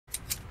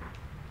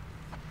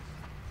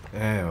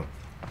Damn.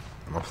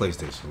 My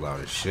PlayStation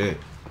loud as shit.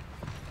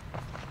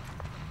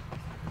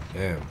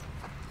 Damn.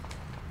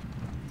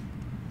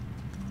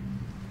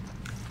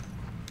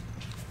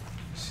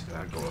 Should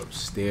I go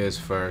upstairs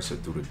first or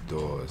through the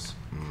doors?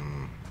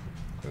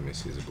 Let me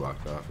see, is it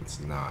blocked off? It's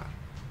not.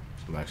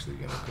 I'm actually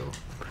gonna go.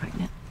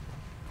 Pregnant.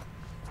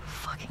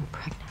 Fucking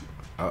pregnant.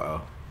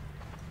 Uh-oh.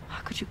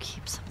 How could you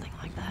keep something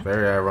like that?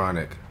 Very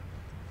ironic.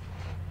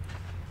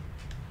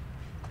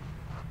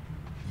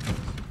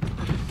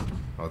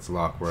 Oh, it's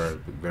locked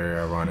word, but very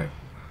ironic.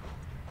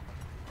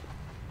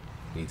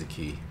 Need the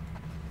key.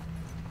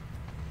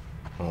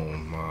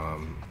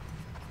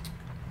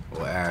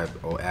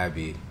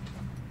 Abby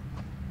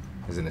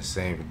is in the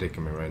same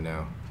predicament right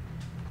now.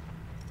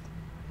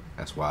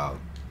 That's wild.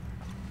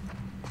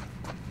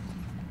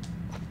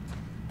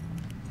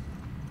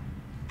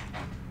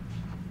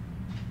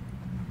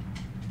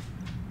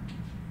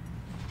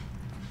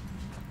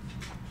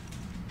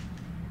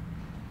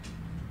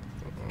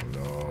 Oh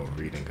no,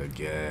 reading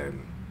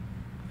again.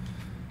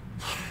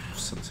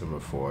 September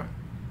 4.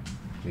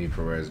 Me,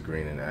 Perez,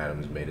 Green, and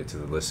Adams made it to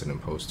the listening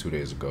post 2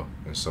 days ago,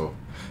 and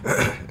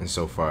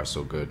so far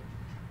so good.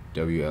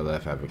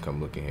 WLF haven't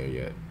come looking here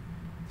yet.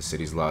 The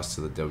city's lost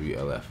to the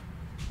WLF.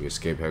 We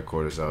escaped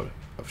headquarters out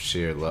of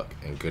sheer luck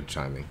and good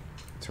timing.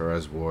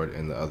 Therese Ward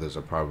and the others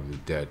are probably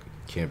dead,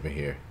 camping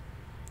here.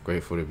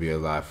 Grateful to be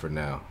alive for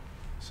now.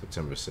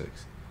 September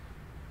 6th.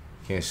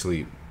 Can't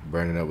sleep,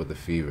 burning up with a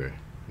fever.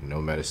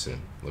 No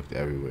medicine. Looked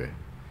everywhere.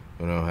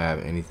 We don't have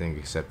anything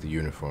except the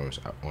uniforms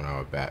on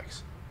our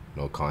backs.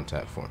 No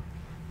contact form.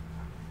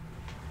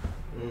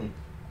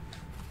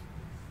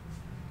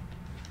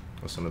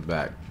 What's on the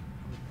back?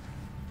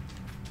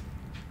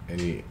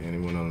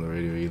 Anyone on the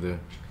radio either?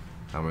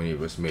 How many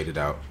of us made it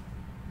out?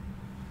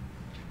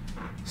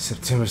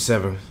 September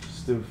 7th.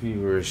 Still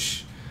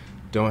feverish.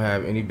 Don't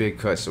have any big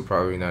cuts, so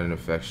probably not an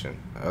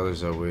infection.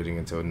 Others are waiting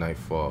until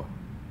nightfall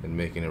and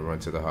making a run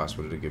to the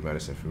hospital to get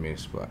medicine for me and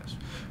supplies.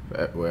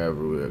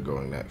 Wherever we are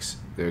going next.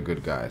 They're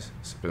good guys.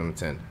 September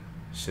 10th.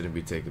 Shouldn't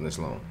be taking this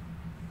long.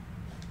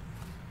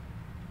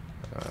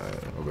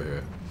 Over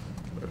here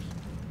first.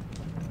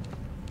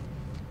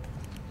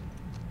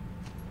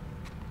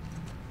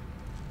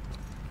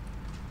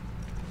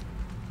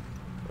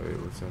 Wait,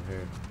 what's in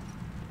here?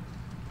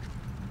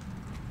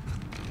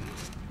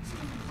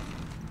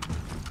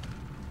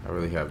 I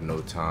really have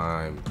no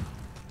time.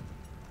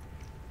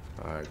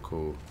 Alright,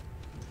 cool.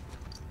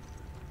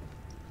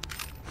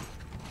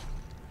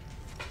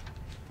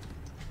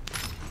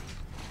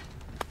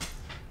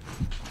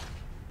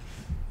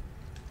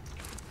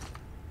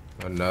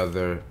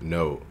 Another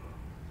note.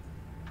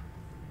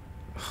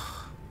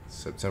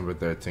 September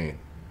 13th.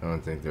 I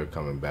don't think they're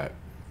coming back.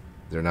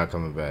 They're not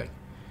coming back.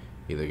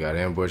 Either got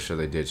ambushed or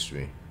they ditched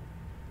me.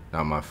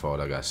 Not my fault,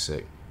 I got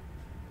sick.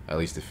 At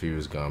least the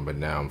fever's gone, but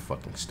now I'm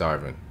fucking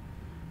starving.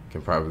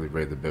 Can probably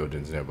raid the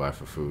buildings nearby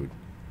for food.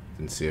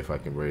 Then see if I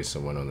can raise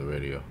someone on the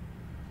radio.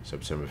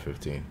 September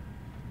 15th.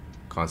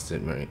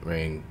 Constant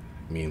rain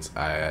means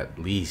I at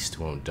least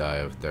won't die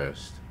of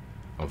thirst.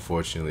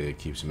 Unfortunately, it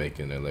keeps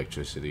making the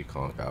electricity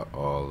conk out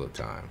all the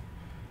time.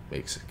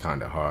 Makes it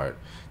kinda hard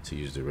to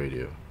use the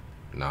radio.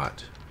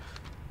 Not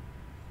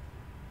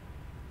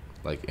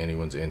like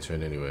anyone's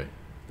intern anyway.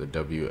 The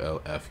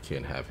WLF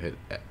can't have hit.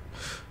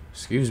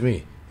 Excuse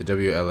me. The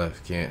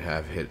WLF can't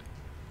have hit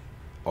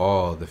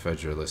all the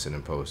federal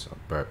listening posts. I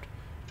burped.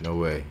 No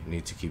way.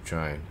 Need to keep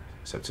trying.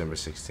 September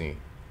 16th.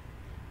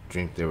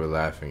 Drink they were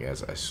laughing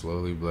as I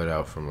slowly bled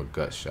out from a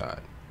gut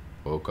shot.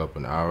 Woke up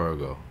an hour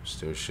ago.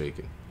 Still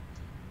shaking.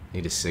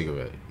 Need a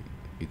cigarette.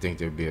 You'd think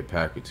there'd be a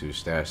pack or two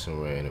stashed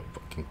somewhere in a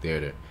fucking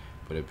theater,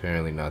 but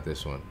apparently not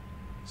this one.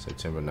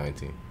 September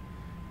 19th.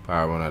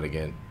 Power went out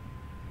again.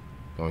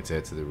 Going to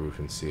head to the roof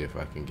and see if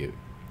I can get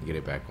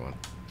it back on.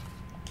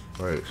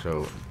 Alright,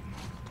 so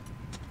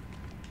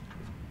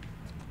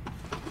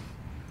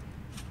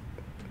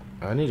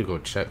I need to go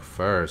check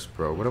first,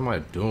 bro. What am I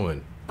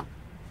doing?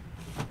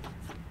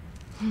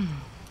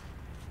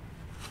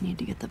 Need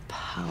to get the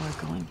power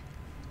going.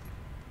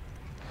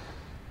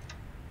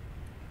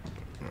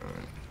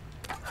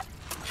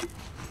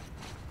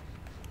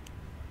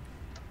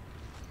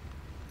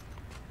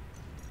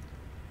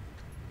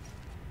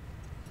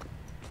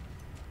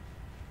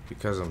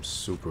 Because I'm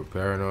super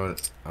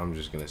paranoid, I'm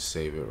just gonna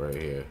save it right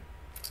here.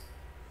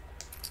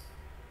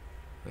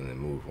 And then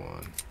move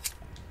on.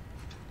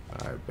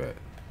 I bet.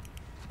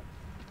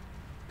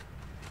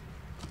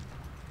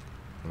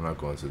 I'm not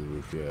going to the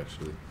roof yet,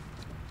 actually.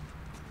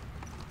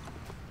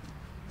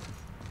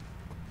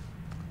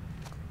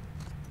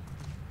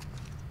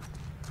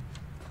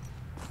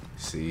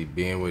 See,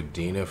 being with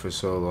Dina for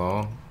so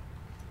long,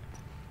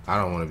 I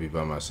don't want to be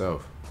by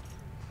myself.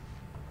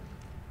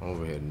 I'm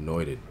over here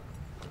anointed.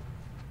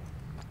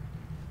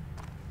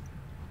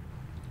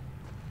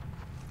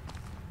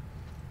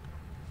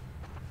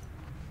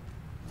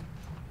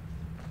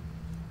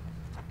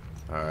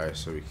 Alright,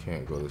 so we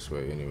can't go this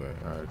way anyway.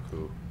 Alright,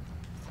 cool.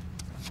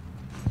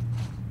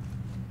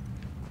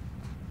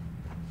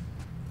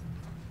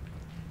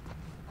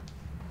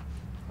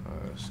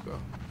 Let's go.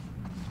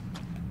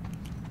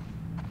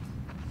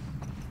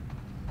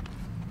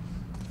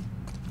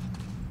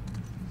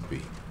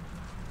 B.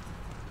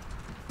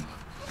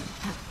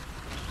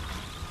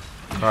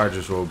 Car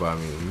just rolled by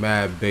me.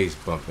 Mad bass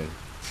bumping.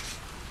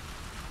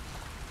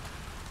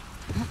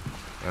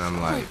 And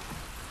I'm like,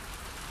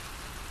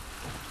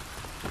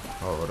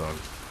 oh, hold on.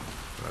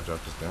 Can I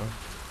drop this down?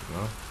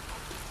 No?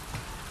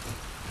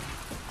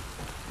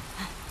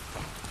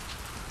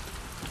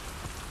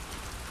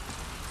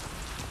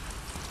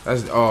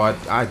 That's, oh,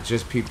 I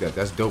just peeped that.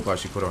 That's dope how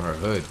she put on her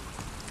hood.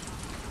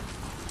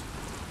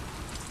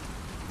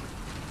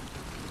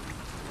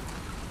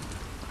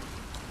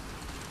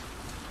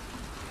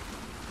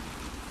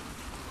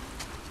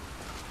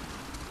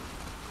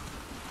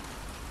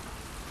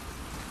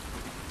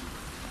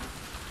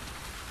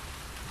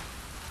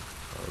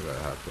 Oh, we gotta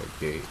have that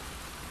gate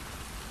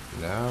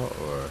now,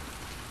 or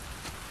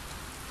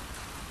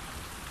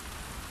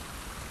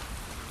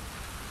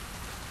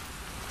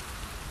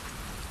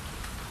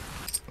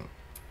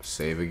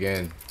save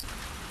again.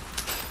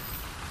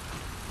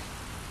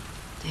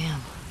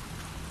 Damn.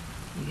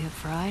 You get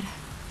fried?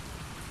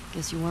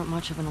 Guess you weren't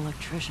much of an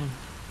electrician.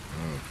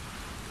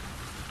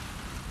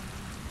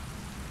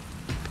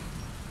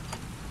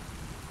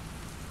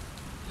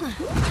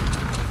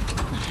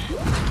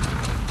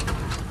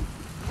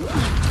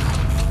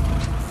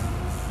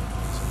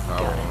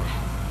 Power on.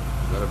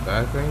 Is that a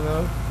bad thing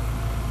though?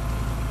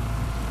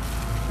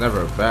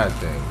 Never a bad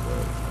thing,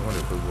 but I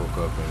wonder if we woke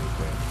up or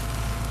anything.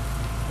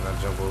 Can I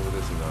jump over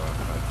this? No, I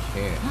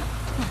can't.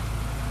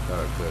 Thought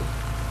I could.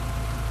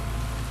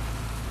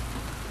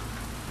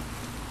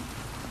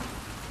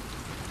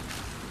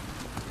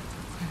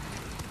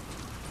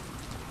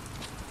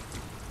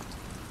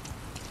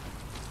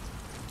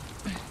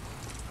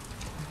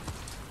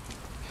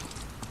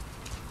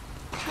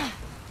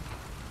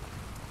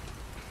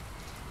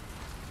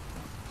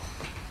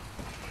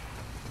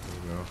 There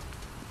we go.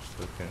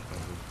 Still can't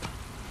find it.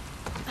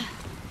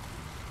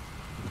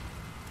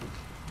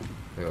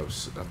 Yo,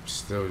 I'm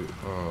still.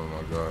 Oh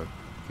my god.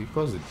 Can you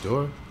close the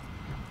door?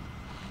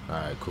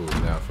 Alright, cool.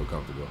 Now I feel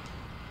comfortable.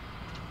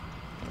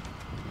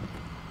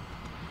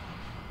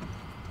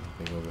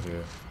 Anything over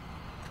here?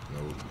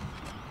 Nope.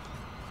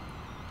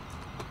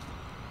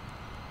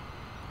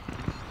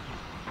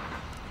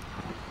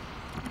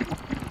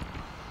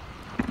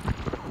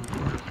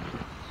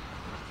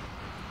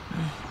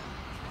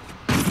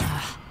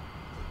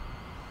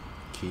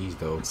 Keys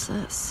though. What's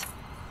this?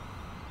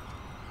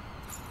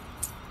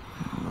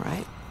 All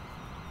right.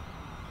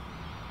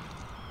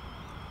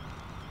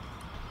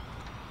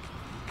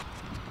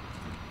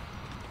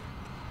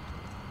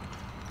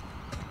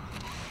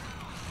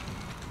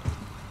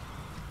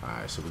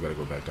 Alright, so we gotta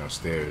go back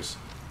downstairs.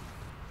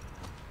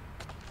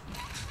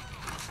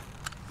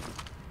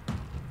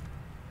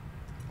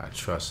 I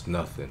trust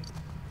nothing.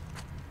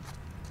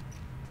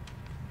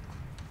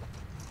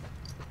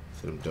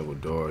 So them double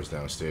doors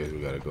downstairs we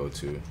gotta go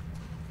to.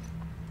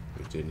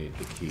 We did need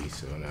the key,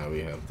 so now we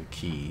have the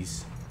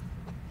keys.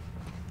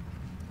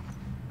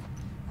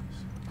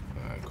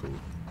 Alright, cool.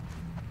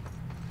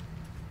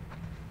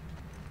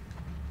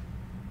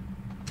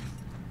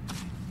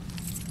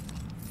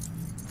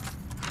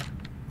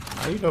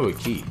 How you know a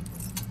key?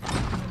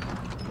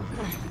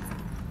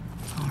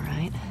 All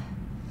right.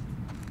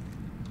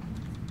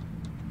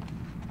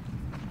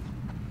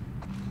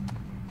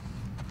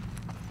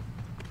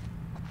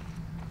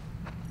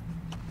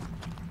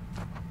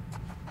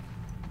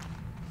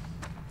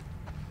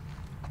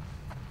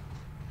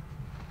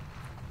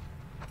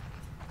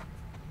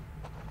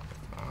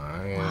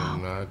 I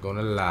am not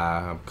gonna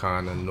lie, I'm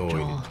kinda annoyed.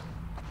 Joel,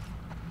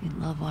 you'd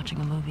love watching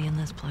a movie in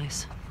this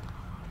place.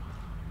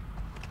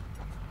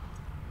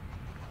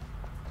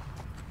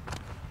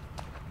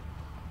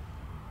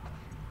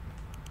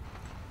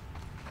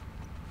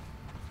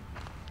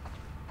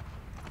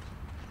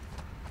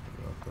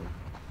 Welcome.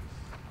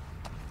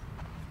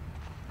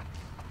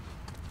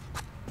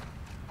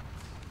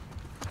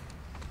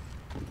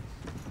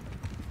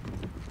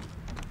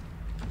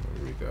 Let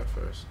me read that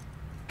first.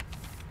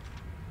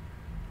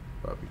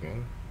 Pop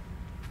again.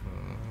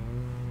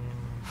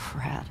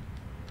 Frat.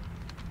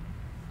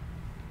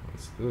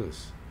 What's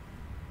this?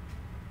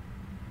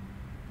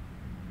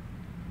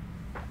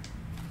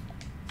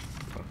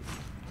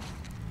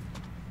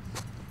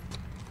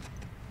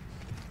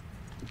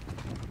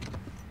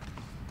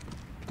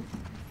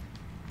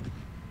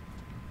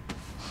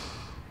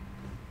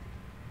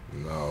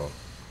 No,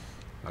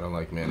 I don't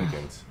like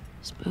mannequins.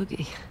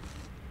 Spooky.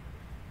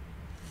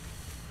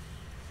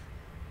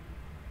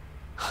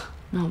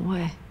 No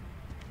way.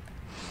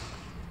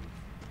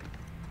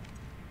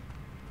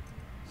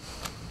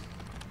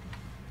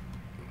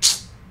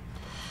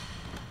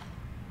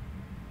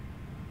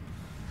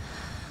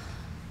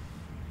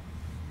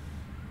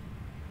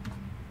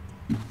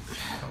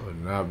 I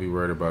would not be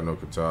worried about no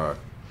guitar.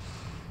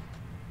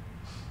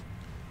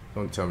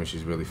 Don't tell me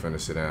she's really finna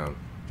sit down.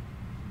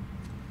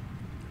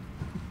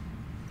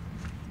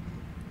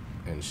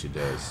 And she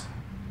does.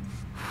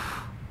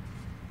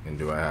 And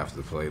do I have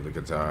to play the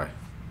guitar?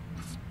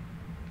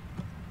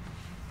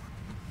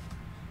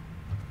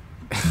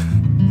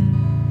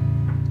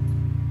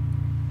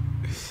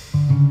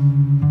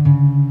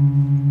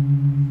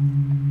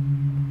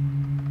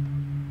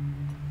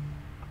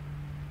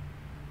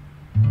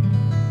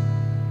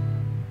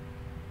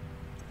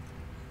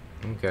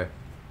 Okay.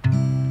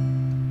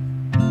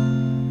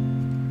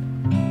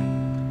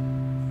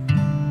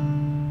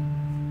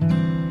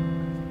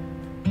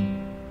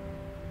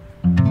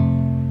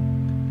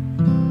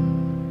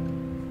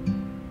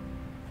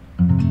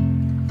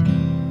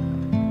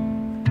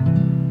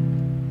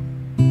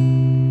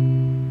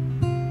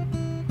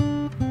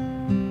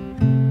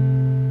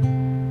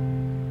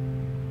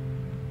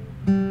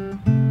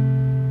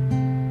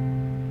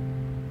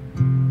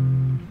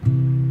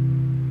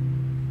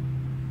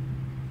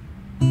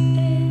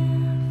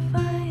 If I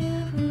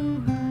ever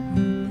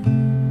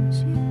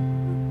lose you,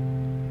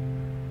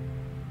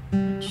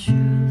 I'd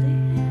surely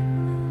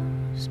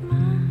lose myself.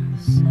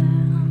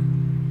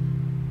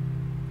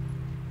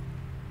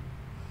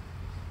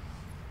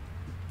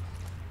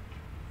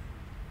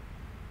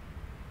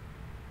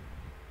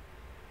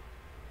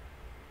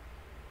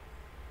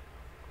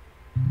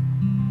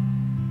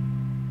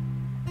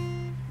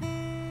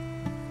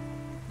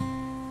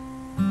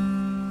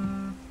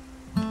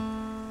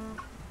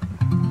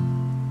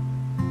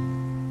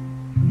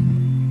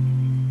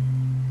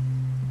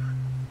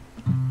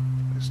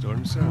 It's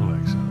starting to sound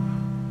like something.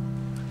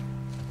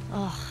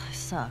 Ugh, I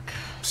suck.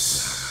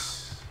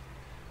 It's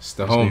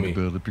the Just need to homie.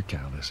 build up your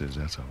calluses,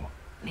 that's all.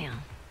 Man.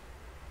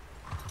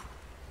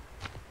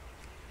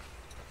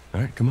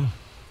 All right, come on.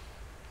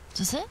 Is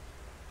this it?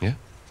 Yeah.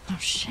 Oh,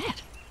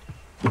 shit.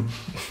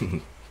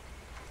 I'm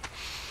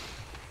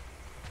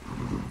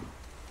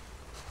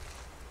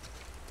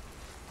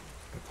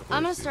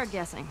gonna start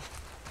guessing.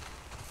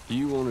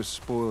 You want to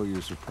spoil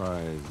your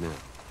surprise now?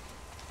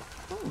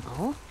 I don't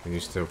know. Can you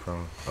still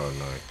prone? Oh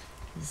no.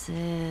 Is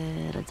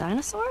it a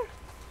dinosaur?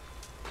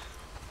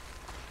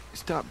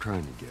 Stop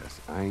trying to guess.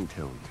 I ain't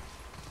telling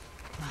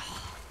you.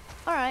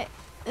 All right.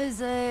 Is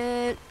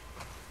it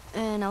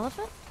an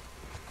elephant?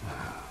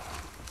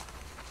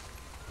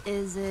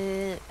 Is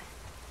it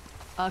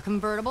a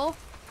convertible?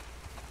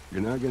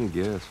 You're not gonna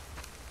guess.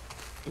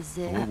 Is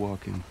it... More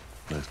walking,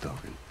 less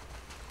talking.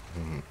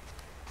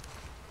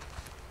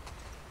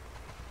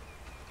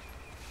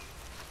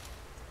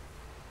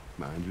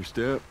 Mind your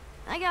step.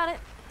 I got it.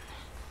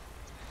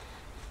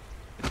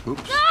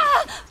 Oops.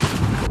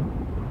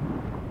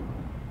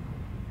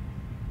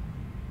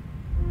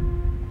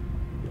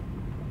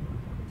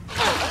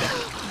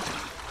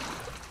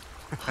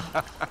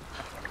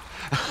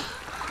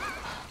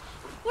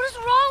 What is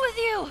wrong with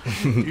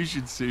you? You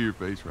should see your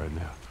face right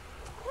now.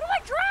 What if I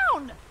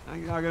drowned?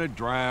 I'm not gonna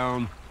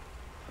drown.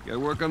 You gotta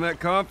work on that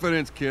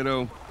confidence,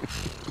 kiddo.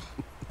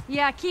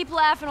 Yeah, keep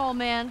laughing, old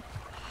man.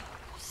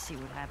 See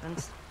what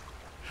happens.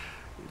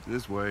 It's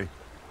this way.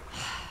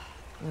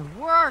 The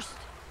worst.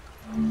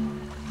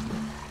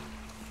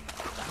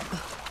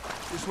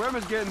 Your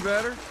swimming's getting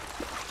better.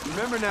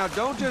 Remember now,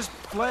 don't just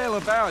flail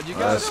about. You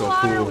gotta That's so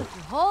Water cool. with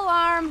your whole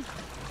arm.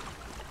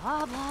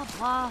 Blah, blah,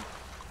 blah.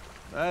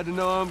 glad to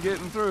know I'm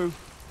getting through.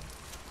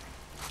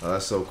 Oh,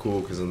 that's so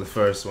cool because in the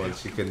first one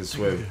she couldn't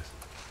swim.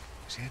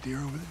 See that deer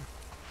over there?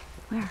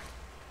 Where?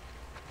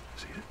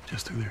 See it?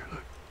 Just through there,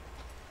 look.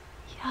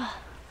 Yeah.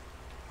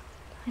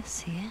 I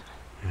see it.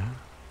 Yeah?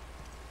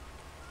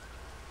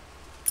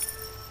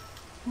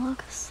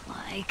 Looks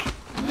like...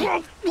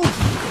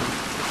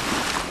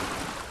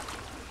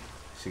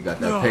 She got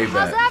that How's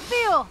payback. that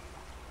feel?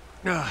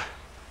 Ah.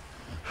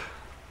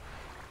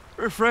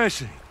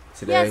 Refreshing.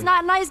 Today. Yeah, it's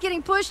not nice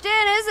getting pushed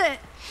in, is it?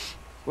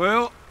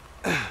 Well,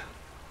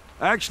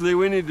 actually,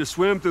 we need to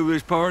swim through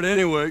this part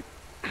anyway.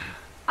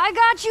 I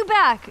got you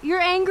back.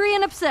 You're angry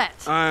and upset.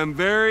 I am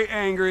very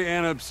angry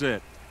and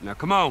upset. Now,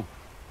 come on.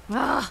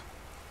 Ugh.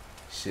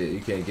 Shit,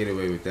 you can't get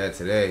away with that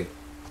today.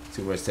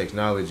 Too much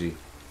technology.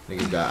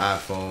 Niggas got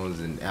iPhones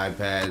and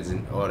iPads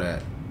and all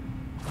that.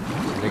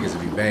 Niggas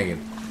will be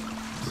banging.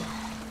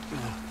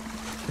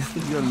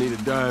 You're gonna need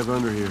to dive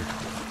under here.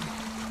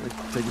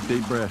 Take a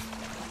deep breath.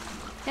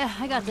 Yeah,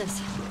 I got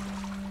this.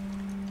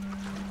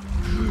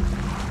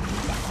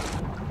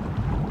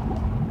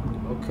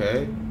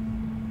 Okay.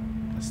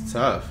 That's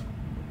tough.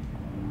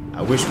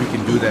 I wish we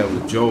could do that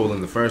with Joel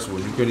in the first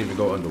one. You couldn't even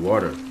go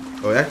underwater.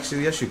 Oh,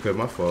 actually, yes, you could.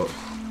 My fault.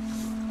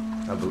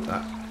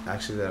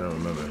 Actually, I don't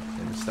remember.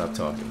 Let me stop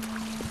talking.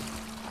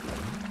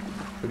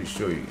 Pretty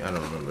sure you. I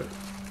don't remember.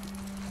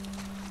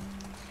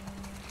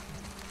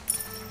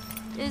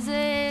 Is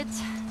it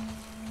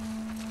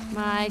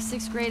my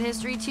 6th grade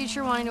history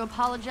teacher wanting to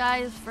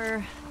apologize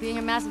for being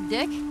a massive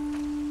dick?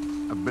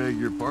 I beg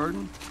your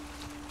pardon?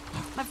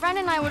 My friend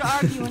and I would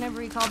argue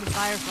whenever he called the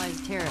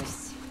Fireflies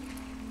terrorists.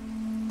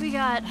 We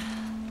got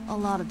a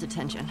lot of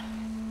detention.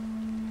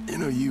 You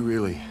know, you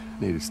really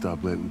need to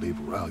stop letting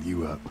people rile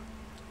you up.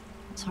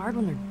 It's hard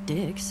when they're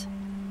dicks.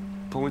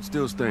 Point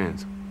still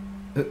stands.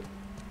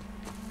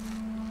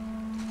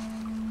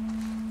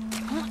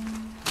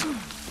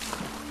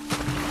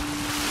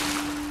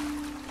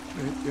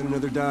 Right, get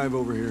another dive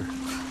over here.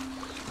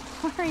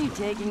 Where are you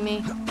taking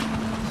me?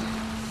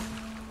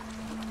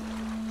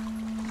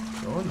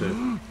 I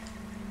wonder.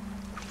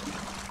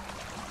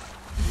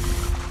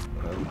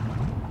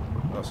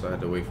 Also, I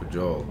had to wait for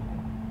Joel.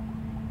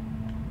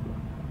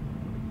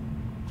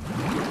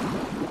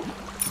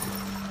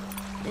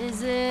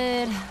 Is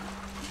it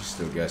She's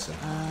still guessing.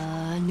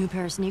 a new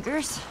pair of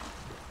sneakers?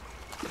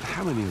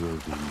 How many of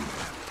those do you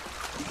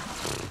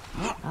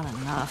have? Not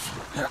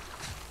enough.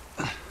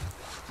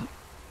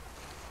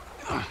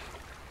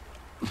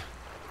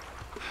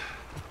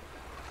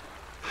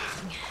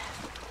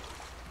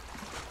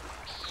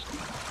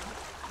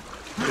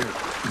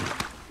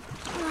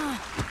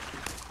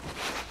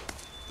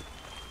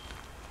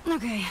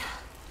 Okay.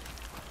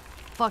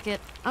 Fuck it.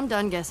 I'm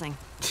done guessing.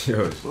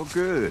 Yo, Well,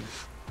 good.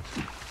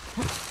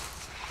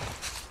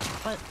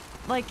 But,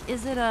 like,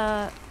 is it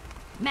a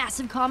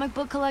massive comic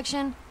book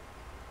collection?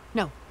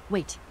 No,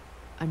 wait.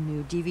 A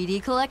new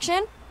DVD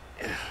collection?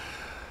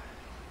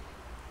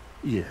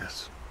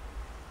 Yes.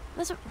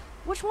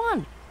 Which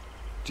one?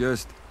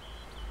 Just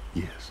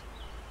yes.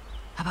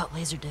 How about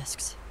laser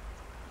discs?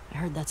 I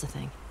heard that's a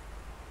thing.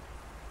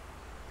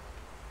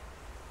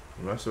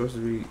 am I supposed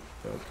to be?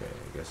 Okay,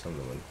 I guess I'm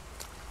the one.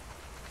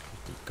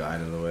 The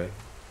guide in the way.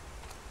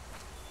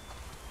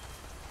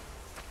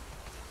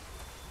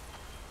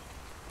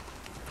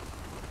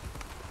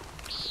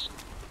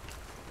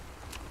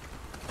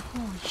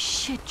 Holy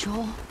shit,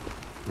 Joel.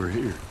 We're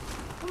here.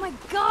 Oh my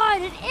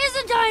god, it is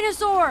a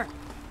dinosaur!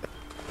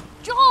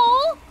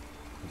 Joel!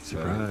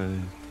 Surprise.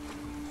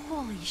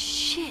 Holy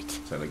shit.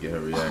 Trying to get her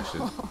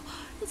reaction.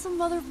 It's a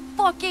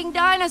motherfucking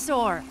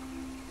dinosaur!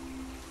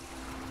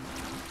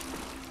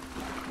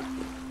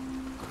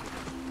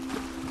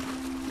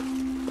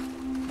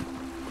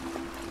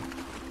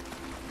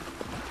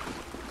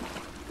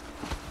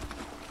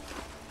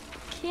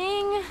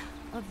 King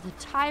of the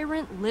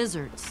Tyrant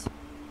Lizards.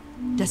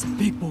 That's a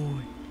big boy.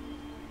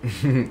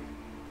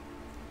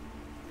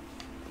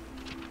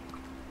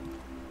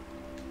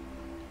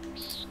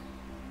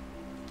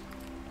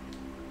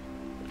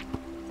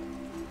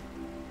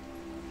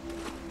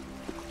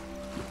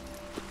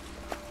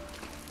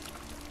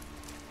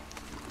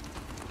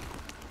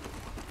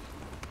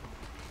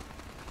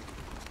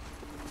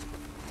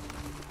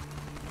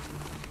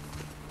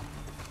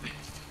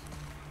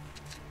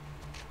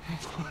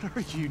 What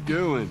are you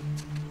doing?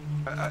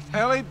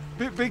 Ellie,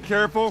 be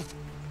careful.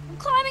 I'm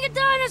climbing a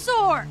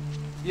dinosaur!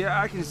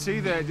 Yeah, I can see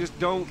that. Just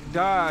don't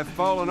die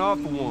falling off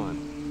of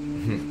one.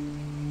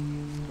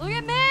 Look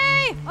at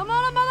me! I'm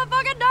on a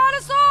motherfucking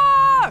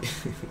dinosaur!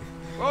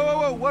 Whoa, whoa,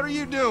 whoa, what are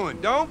you doing?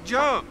 Don't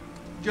jump.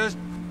 Just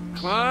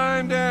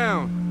climb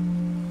down.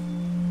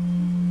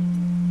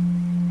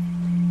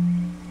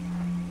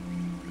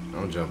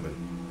 I'm jumping.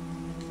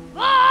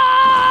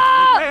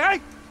 Ah! Hey,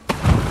 hey!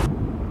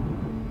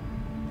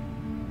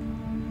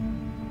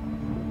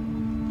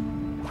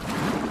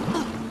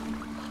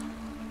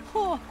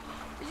 Oh,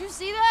 did you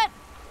see that?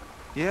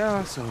 Yeah,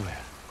 I saw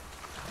that.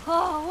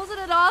 Oh, wasn't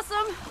it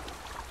awesome?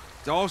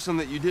 It's awesome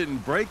that you didn't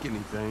break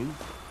anything.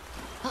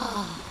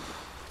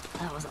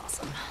 That was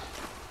awesome.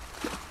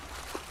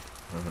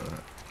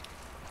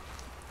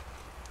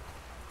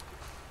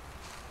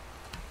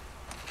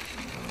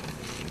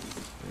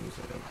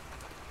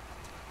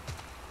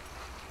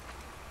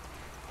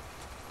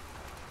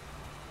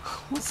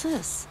 What's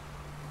this?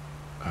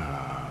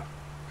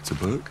 It's a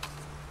book?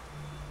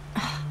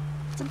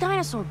 It's a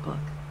dinosaur book.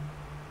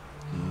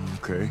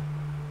 Okay.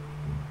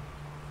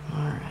 All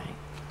right.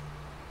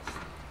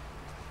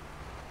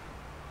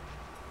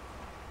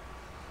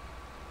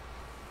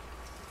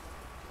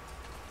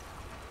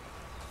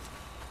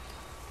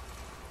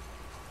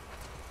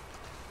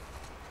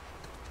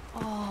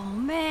 Oh,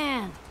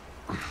 man.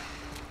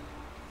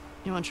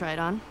 You want to try it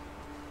on?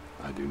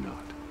 I do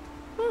not.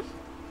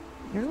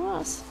 Your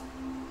loss.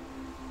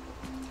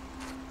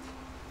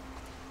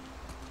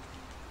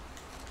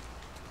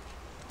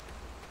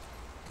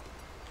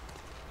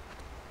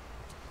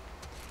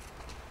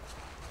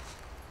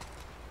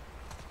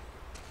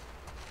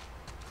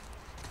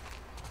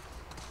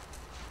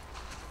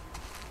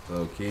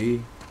 Low key.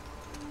 It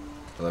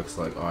looks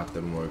like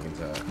Arthur Morgan's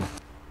hat.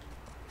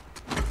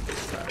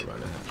 Sorry,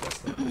 running hat.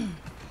 That's not.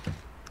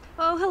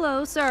 Oh,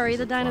 hello. Sorry,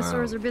 the It's a clown.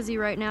 dinosaurs are busy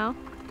right now.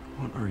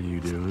 What are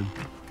you doing?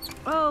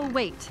 Oh,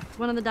 wait.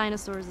 One of the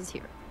dinosaurs is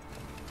here.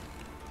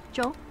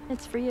 Joel,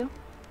 it's for you.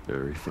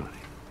 Very funny.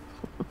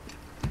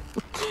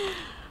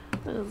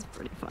 That was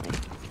pretty funny.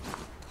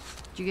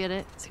 Did you get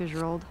it? It's because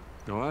you're old.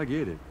 Oh, I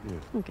get it.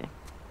 Yeah. Okay.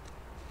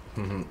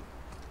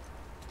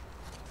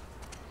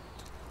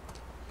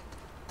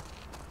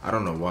 I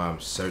don't know why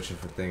I'm searching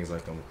for things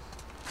like I'm.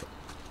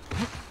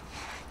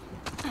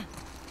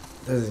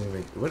 Doesn't even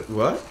make.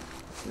 What?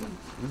 You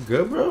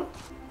good, bro?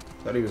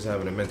 Thought he was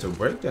having a mental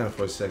breakdown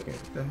for a second.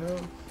 What the hell?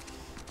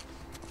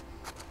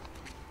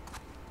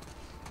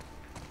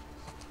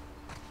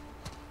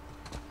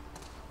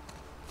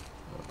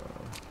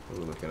 What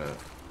are we looking at?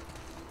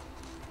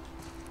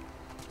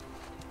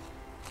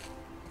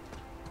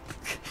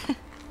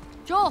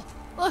 Joel,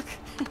 look.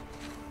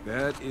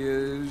 That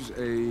is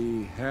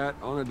a hat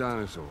on a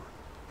dinosaur.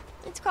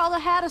 It's called a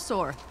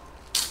hatasaur.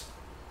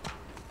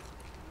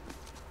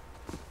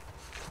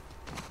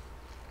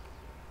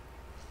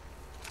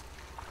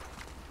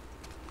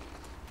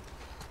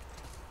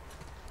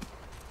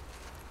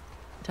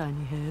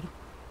 Tiny head.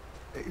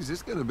 Is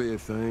this gonna be a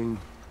thing?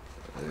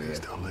 Yeah. Please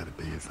don't let it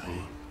be a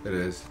thing. It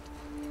is.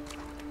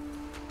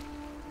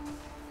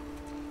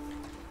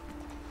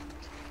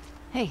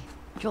 Hey,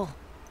 Joel,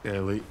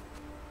 Ellie.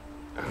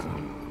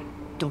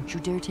 don't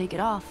you dare take it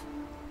off.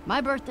 My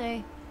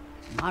birthday,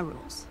 my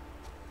rules.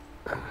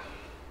 An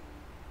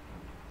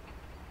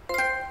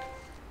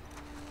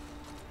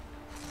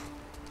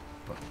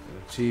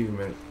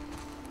achievement.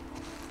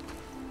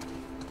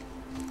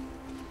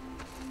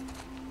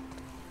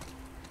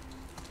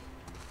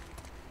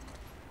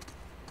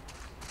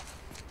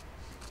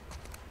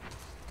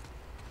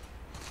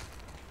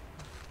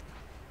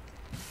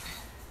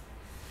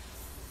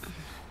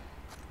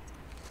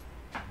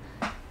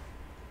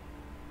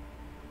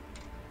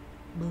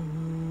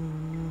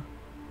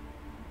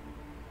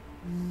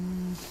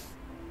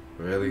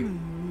 Really?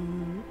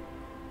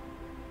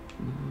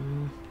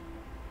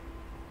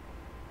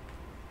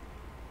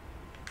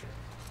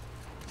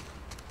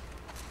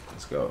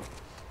 Let's go.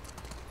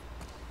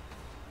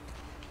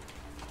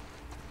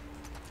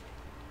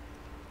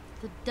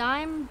 The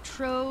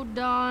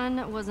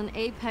Dimetrodon was an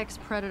apex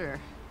predator.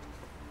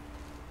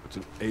 It's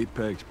an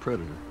apex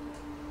predator.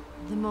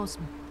 The most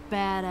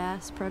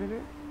badass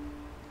predator.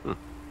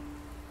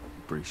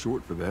 Pretty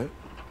short for that.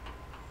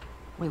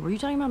 Wait, were you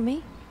talking about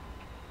me?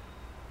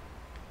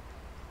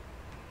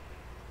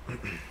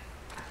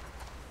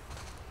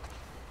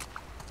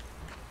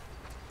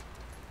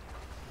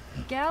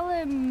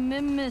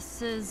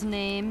 Gallimimus's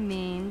name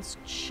means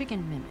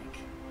chicken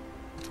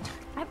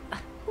mimic.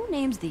 Who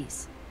names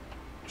these?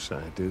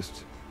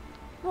 Scientists.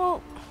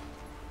 Well,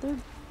 they're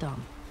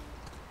dumb.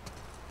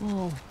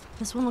 Whoa,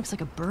 this one looks like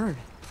a bird.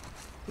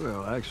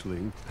 Well, actually,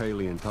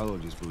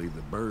 paleontologists believe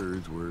the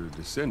birds were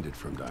descended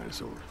from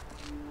dinosaurs.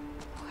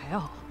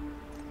 Well,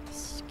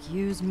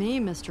 excuse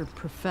me, Mr.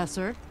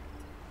 Professor.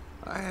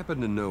 I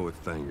happen to know a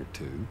thing or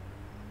two.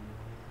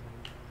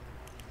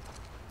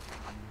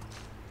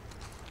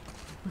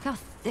 Look how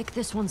thick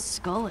this one's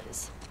skull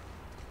is.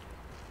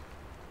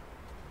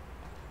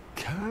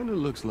 Kinda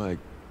looks like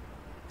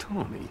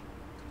Tommy.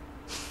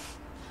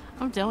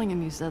 I'm telling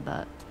him you said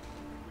that.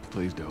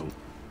 Please don't.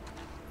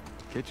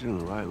 Catch it in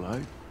the right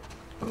light.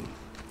 Oh,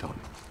 Tommy.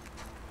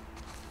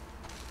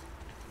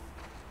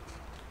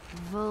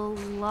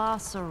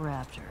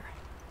 Velociraptor.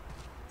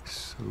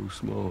 So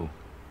small.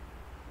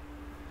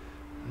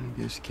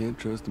 I guess you can't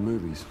trust the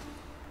movies.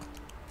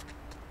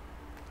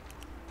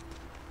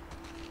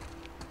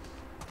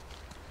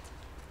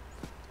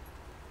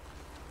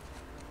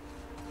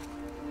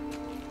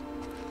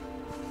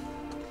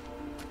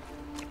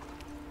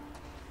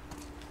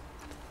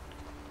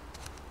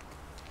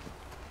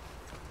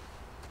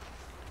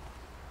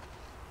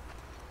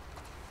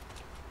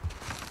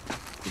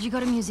 Did you go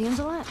to museums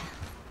a lot?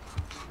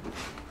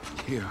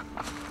 Yeah.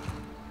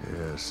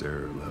 Yeah,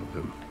 Sarah loved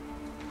him.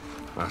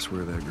 I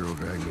swear that girl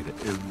dragged me to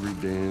every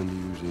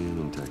damn museum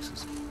in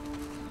Texas.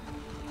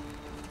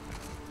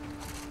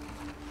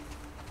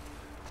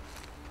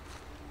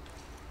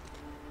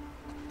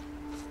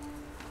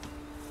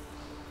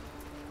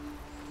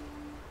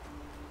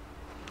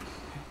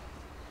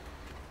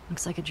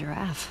 Looks like a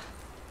giraffe.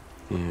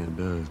 Yeah, it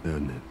does,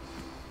 doesn't it?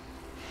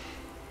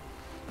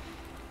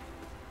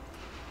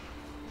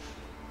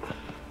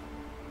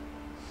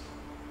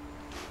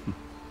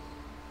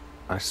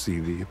 I see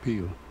the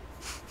appeal.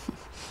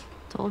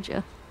 Told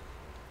you.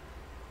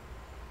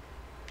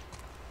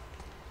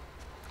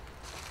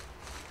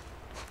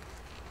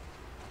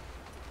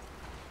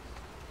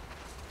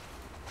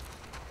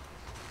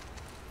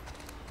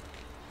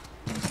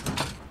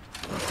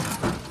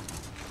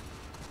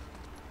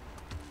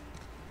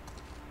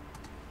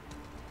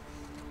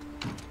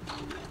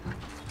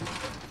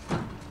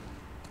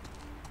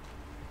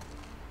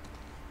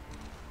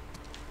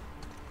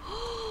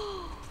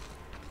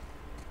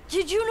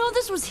 Did you know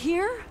this was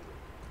here?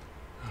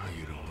 Oh,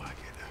 you don't like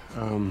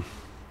it.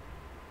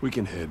 We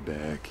can head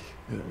back.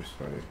 That was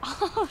funny.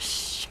 Oh,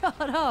 shut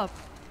up.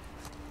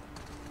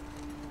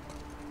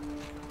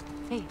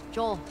 Hey,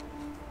 Joel.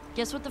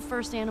 Guess what the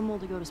first animal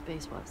to go to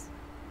space was?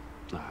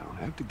 I don't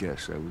have to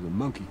guess. That was a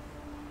monkey.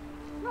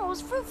 No, it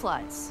was fruit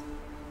flies.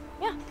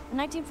 Yeah, in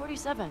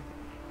 1947.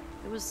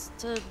 It was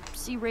to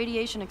see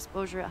radiation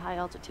exposure at high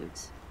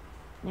altitudes.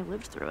 And they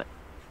lived through it.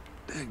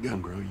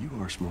 Dadgum, bro, you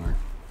are smart.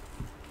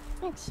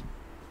 Thanks.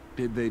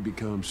 Did they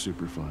become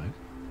superflies?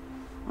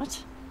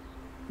 What?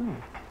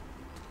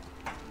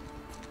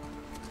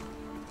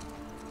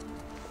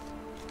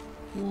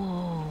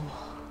 Whoa.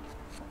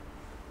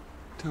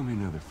 Tell me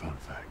another fun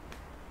fact.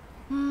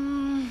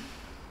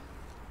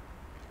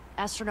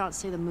 Astronauts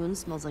say the moon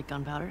smells like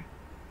gunpowder.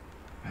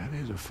 That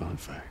is a fun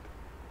fact.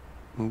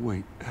 Well,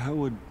 wait, how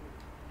would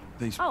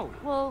they... Oh,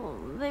 well,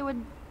 they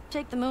would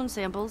take the moon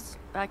samples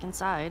back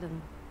inside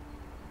and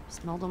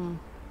smell them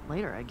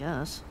later, I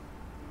guess.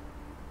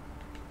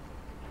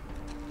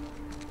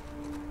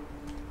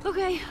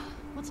 Okay,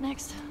 what's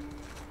next?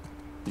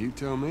 You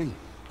tell me.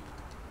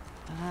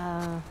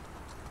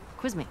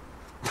 Quiz me.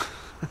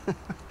 I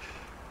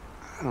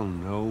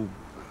don't know.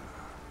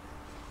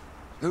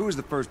 Who was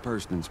the first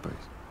person in space?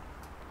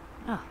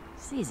 Oh,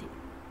 It's easy.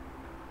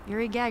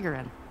 Yuri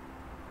Gagarin.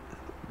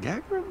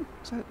 Gagarin?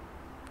 Is that?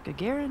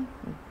 Gagarin?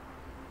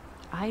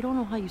 I don't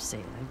know how you say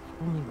it.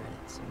 I've only read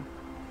it, so...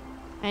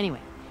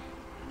 Anyway,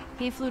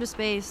 he flew to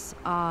space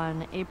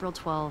on April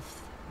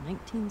 12th,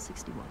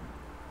 1961.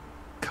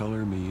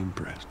 Color me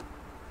impressed.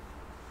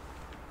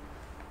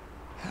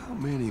 How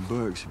many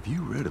books have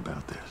you read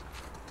about this?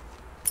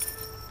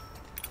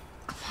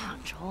 Come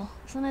on, Joel.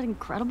 Isn't it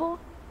incredible?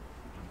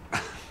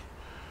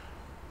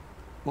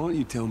 Why don't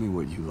you tell me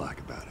what you like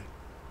about it?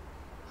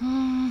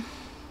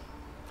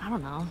 I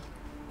don't know.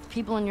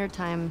 People in your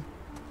time,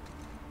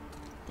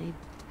 they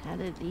had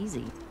it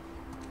easy.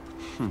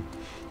 I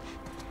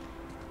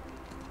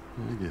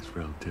guess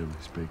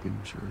relatively speaking,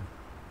 sure.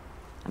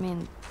 I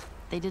mean,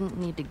 they didn't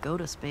need to go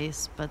to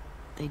space, but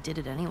they did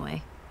it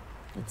anyway.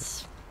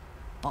 It's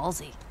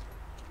ballsy.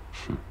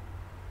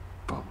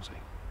 Ballsy.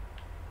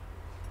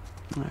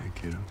 All right,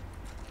 kiddo.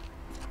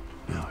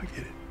 Now I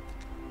get it.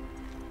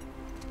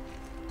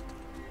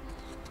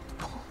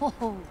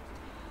 Whoa.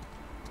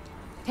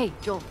 Hey,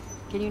 Joel,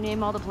 can you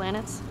name all the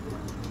planets?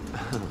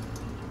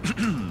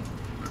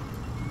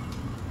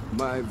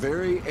 My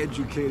very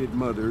educated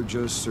mother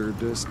just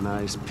served us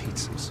nice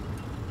pizzas.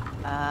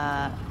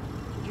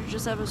 You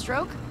just have a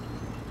stroke?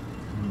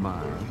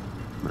 My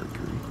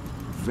Mercury,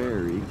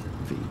 very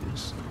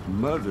Venus,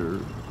 mother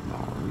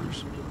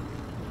Mars.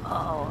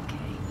 Oh, okay.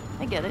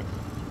 I get it.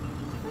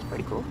 That's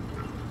pretty cool.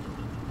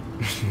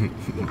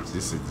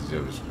 This is the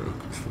Joe stroke.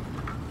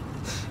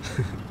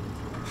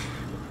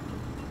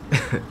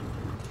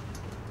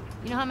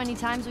 You know how many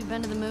times we've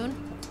been to the moon?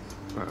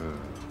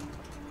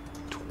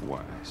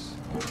 Twice.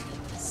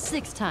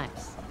 6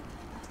 times.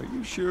 Are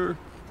you sure?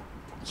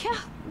 Yeah,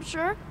 I'm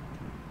sure.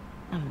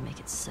 I'm gonna make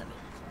it 7.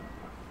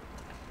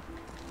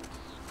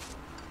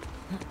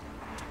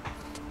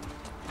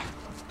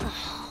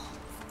 Oh,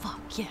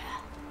 fuck yeah.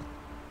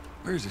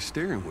 Where's the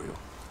steering wheel?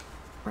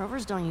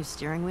 Rovers don't use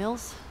steering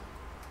wheels.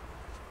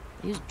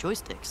 They use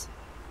joysticks.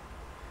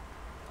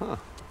 Huh.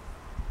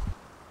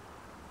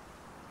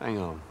 Hang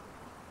on.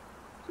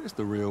 Is this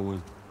the real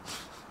one?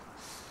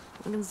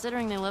 Well,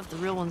 considering they left the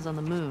real ones on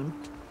the moon,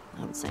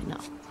 I would say no.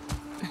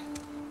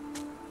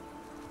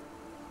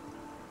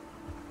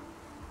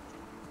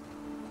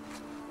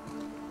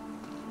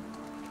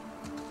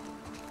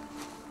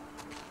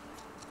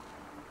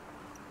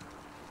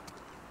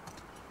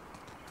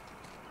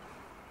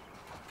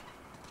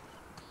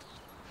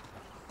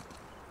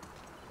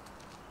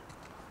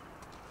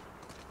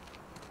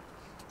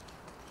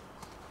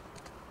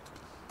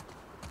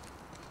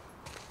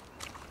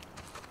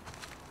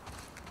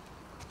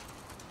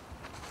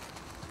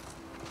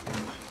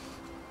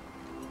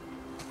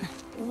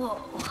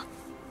 Whoa.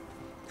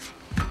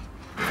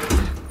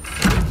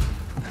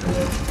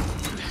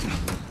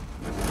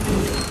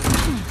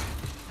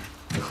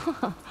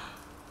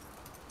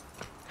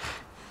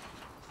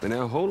 But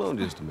now, hold on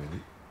just a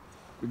minute.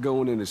 We're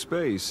going into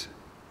space.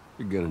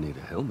 You're gonna need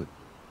a helmet.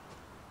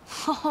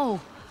 Oh,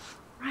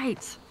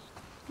 right.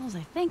 What was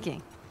I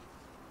thinking?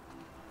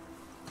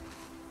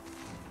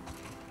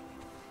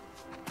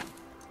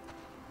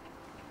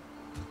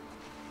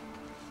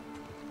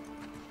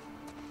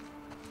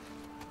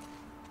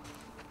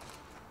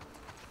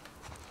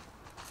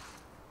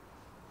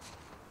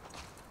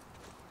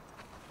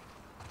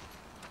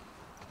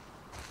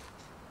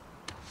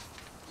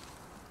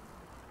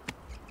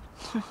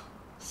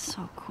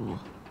 So cool.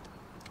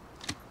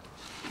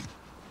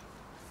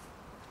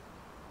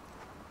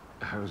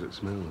 How's it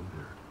smell in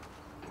there?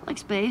 Like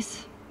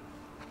space.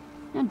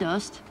 And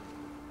dust.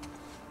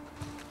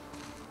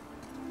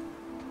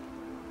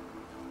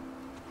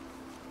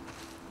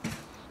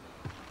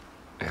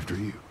 After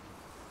you.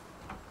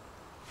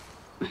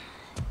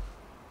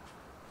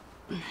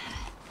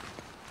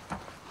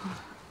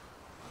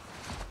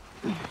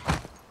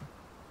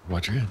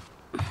 Watch your head.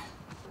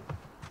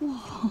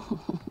 Whoa.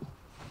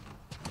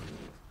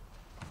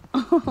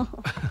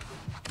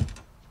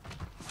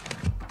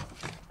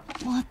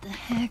 What the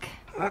heck?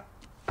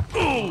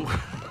 Oh!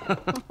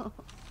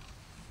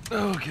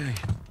 Okay.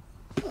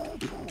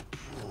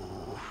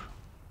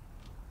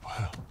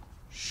 Wow.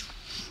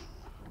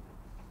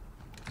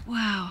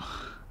 Wow.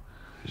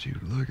 As you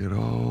look at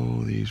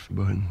all these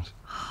buttons.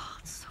 Oh,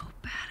 it's so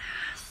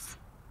badass.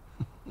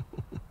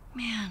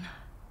 Man.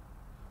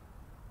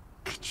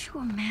 Could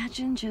you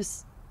imagine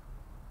just...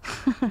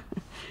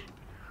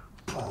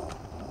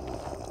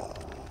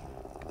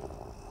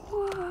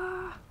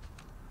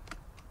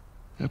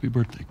 Happy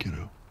birthday,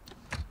 kiddo.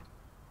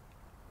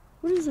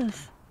 What is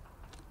this?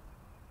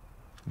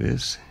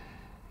 This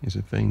is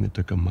a thing that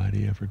took a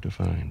mighty effort to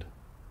find.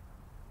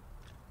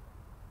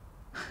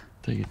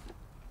 Take it.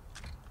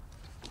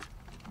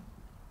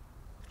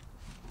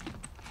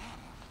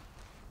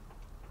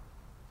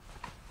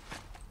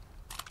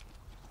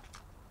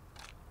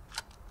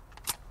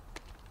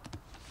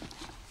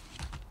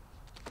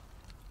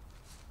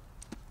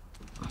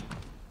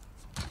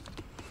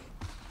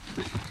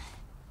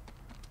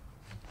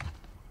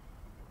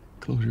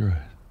 Close your eyes.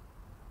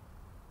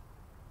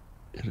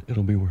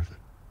 It'll be worth it.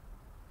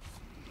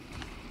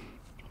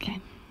 Okay.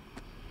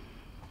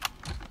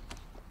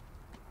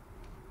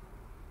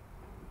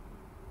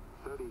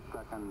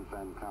 seconds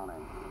and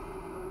counting.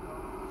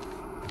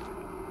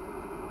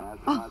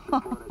 Astronauts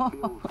report it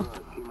feels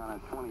good.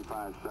 T-minus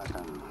 25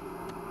 seconds.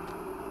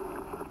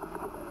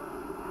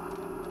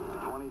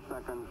 20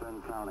 seconds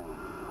and counting.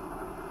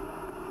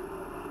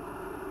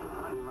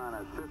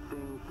 T-minus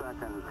 15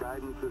 seconds.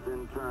 Guidance is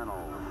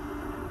internal.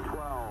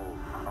 12,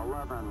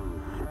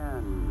 11,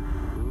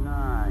 10,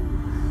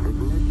 9.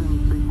 Ignition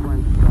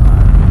sequence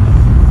start.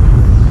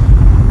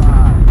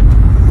 5,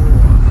 4,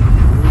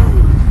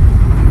 3,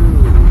 2,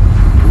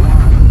 1.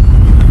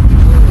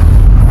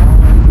 All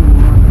engine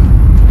running.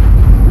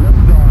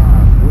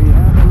 Liftoff. We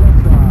have a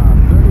liftoff.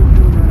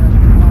 32 minutes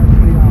past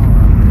the hour.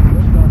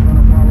 Liftoff on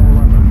Apollo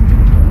 11.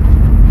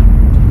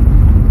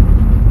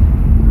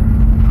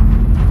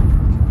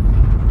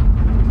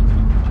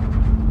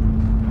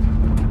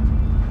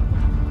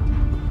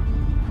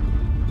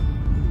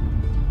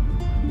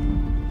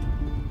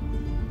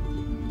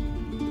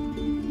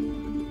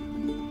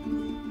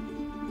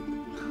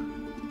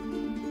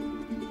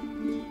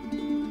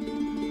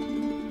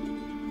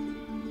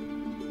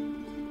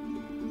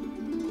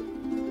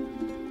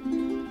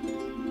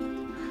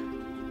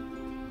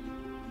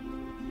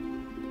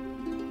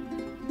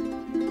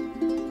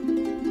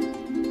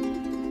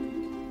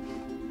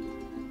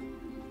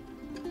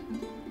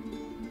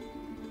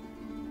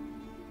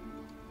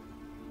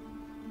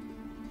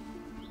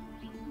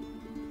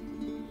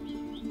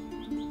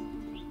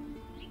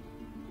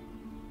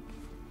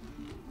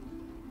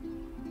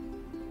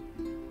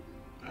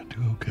 I do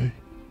okay.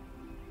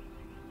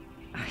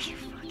 Are you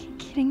fucking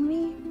kidding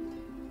me?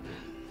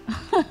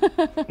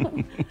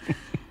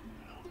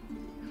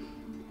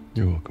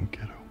 You're welcome,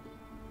 kiddo.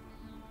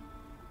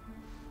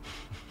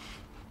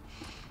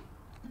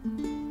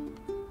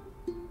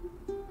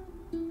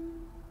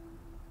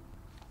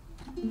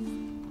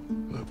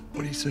 Well,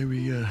 what do you say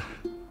we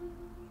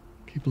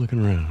keep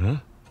looking around, huh?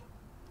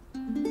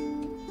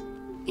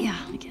 Yeah,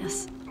 I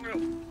guess.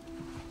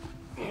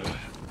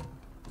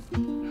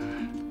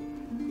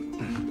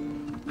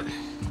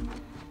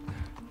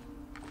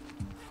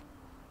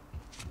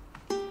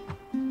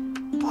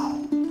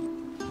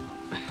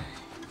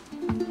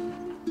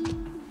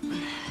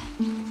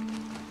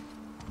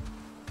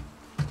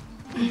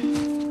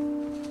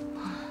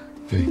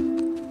 Hey.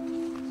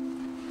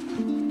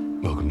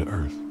 Welcome to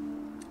Earth.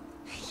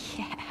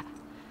 Yeah.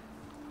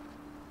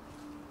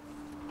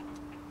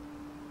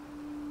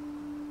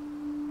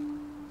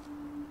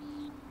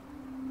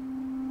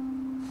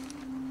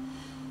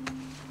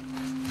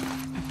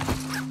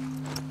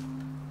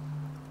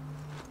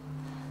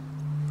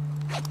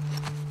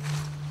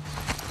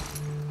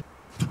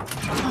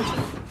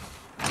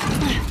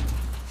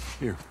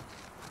 Here.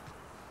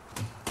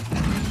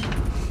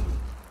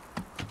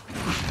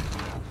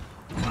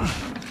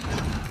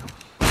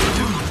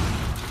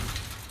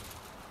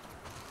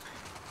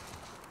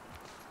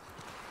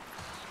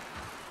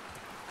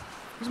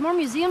 There's more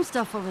museum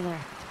stuff over there.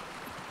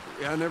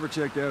 Yeah, I never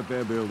checked out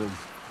that building.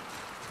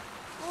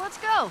 Well, let's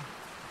go.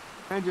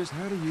 And just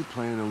how do you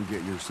plan on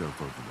getting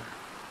yourself over there?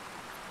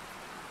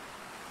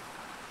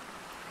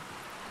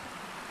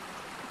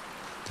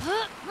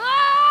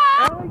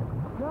 Ah!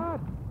 God!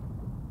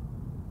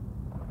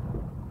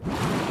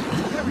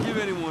 Never give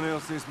anyone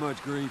else this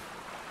much grief.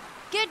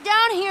 Get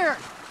down here!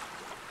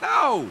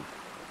 No!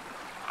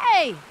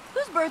 Hey,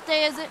 whose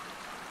birthday is it?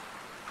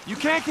 You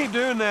can't keep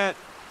doing that.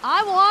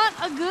 I want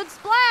a good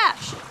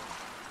splash.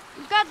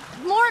 We've got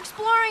more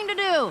exploring to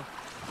do.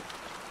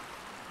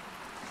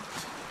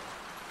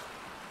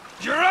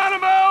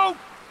 Geronimo!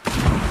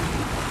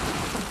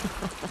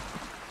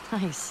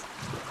 Nice.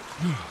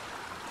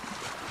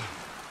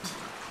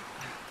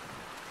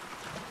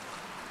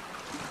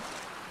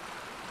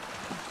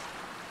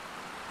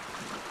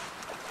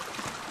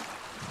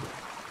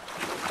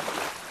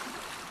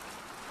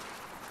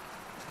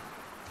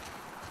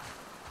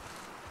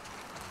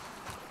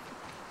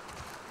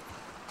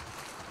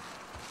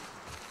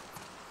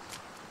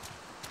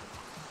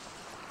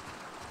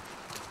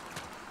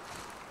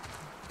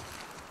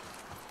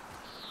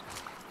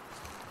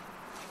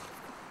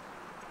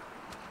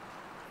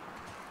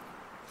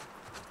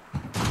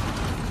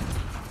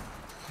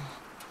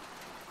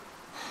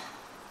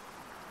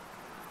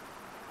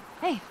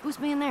 Hey, who's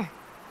being there?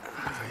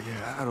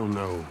 Yeah, I don't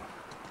know.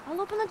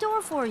 I'll open the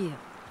door for you.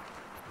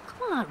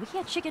 Come on, we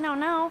can't chicken out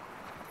now.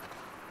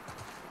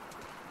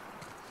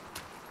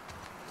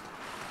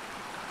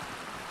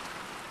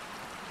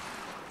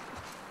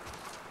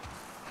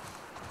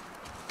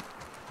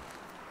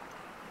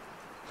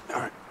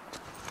 All right.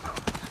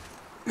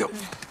 Go.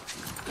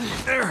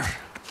 There.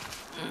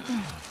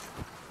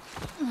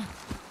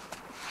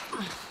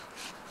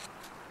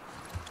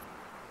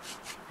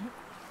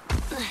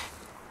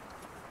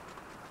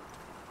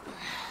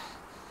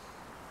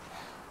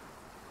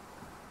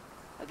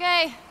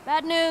 Okay,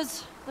 bad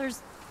news.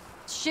 There's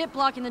shit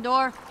blocking the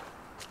door.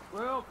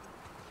 Well,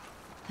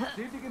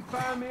 see if you can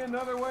find me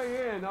another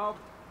way in. I'll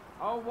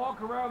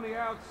walk around the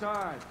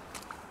outside.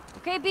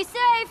 Okay, be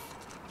safe.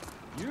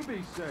 You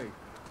be safe.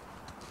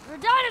 There are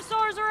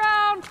dinosaurs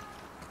around.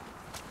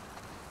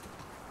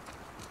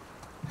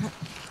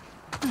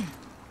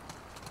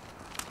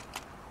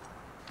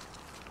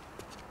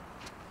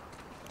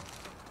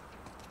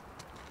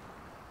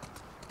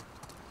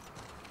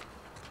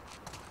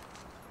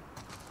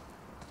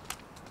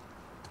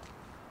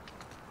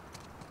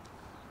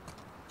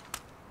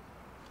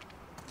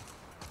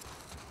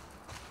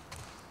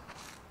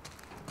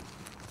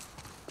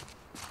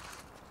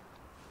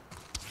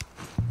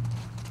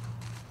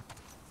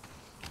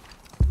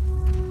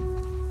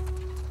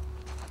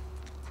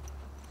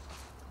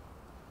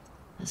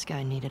 This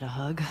guy needed a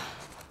hug.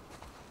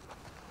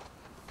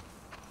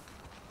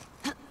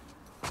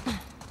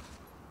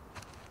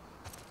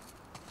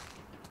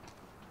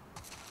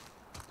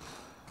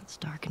 It's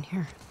dark in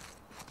here.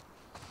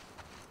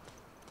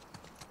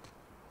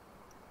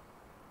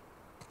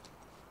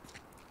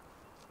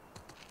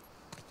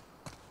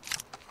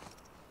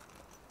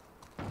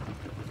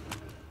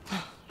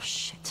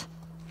 Shit.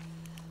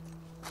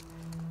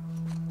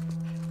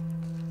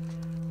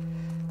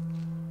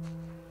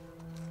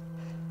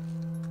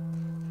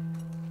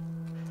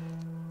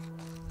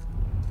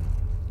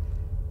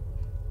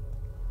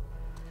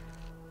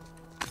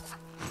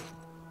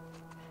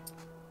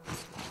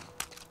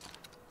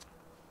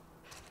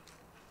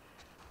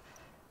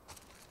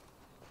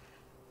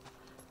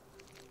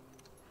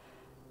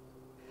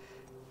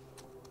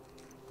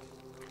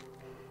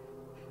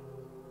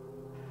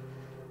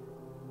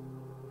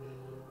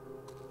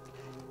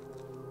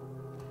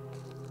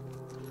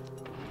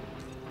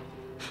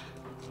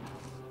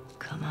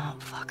 Come out,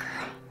 fucker.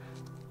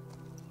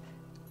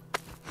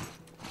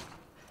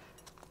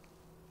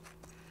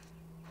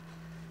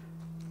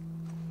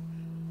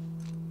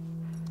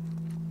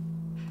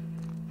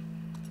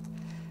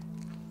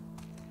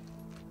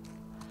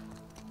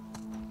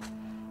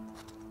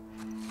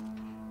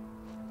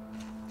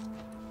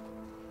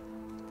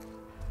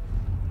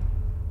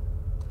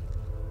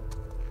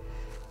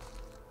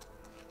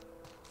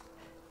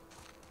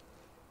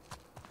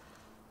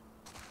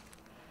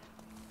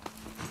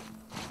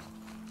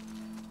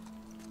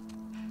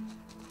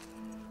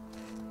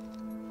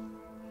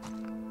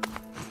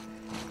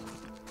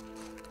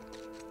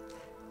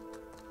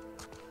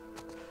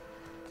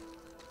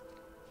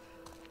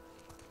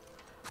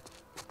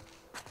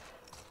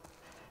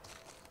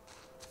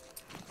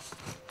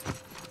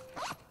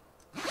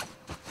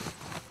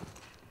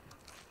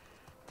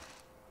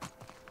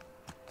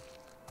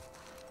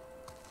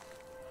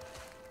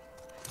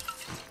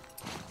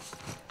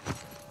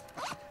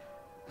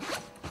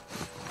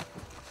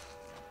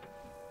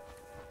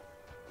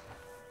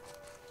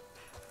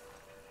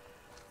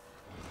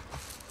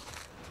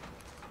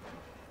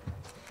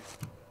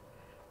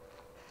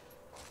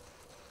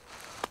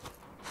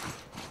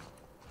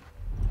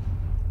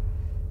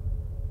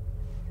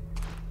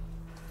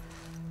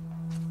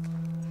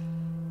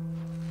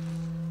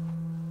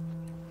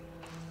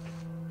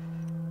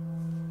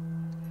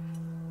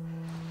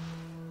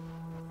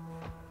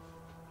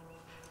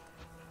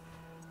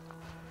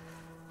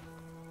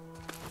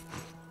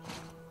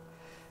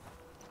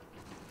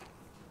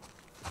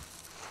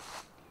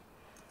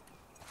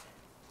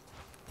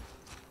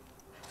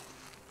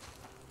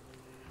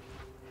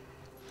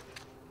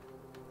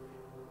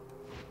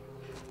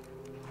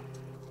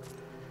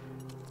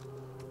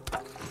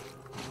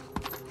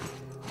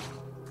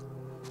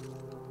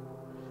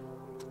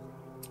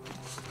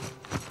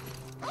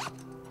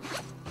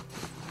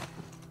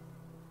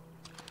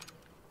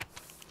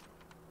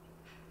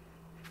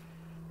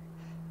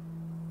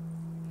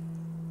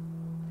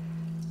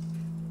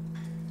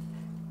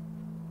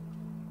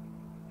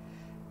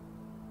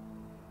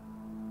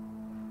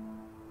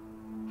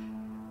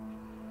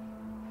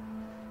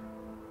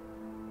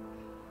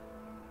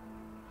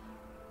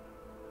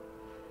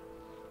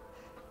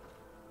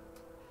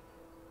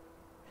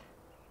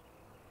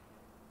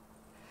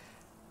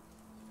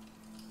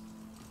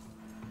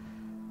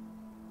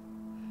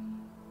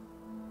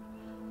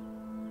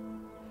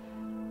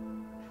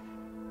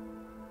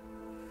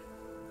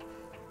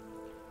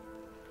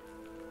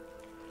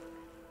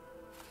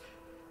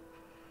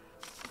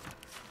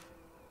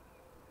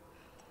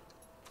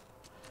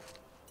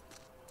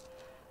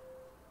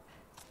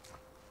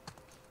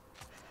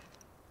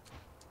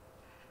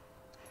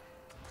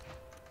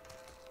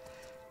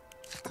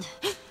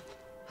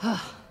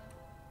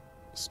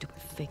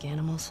 Stupid fake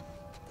animals.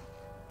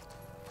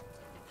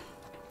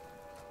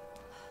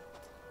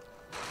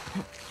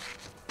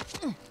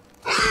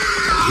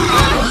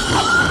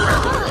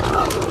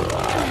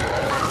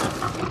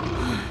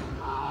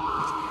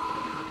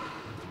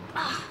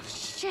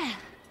 Shit.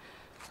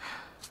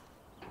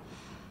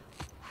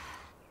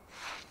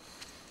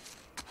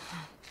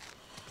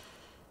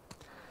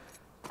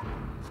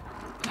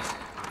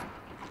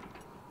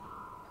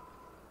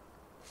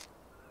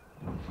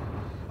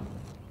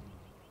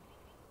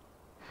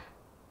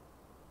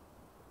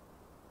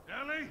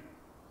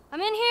 I'm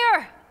in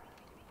here!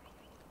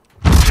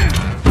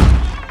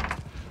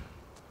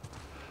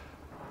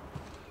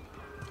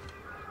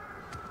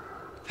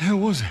 The hell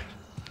was it?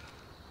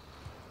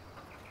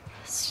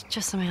 It's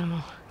just some animal.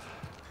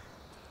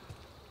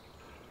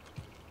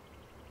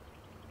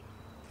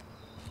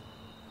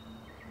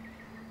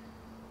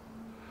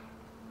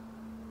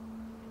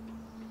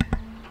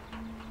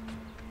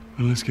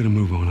 Well, let's get a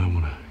move on. I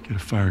want to get a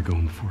fire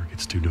going before it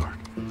gets too dark.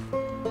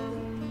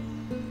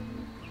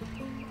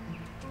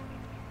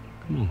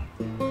 Come on.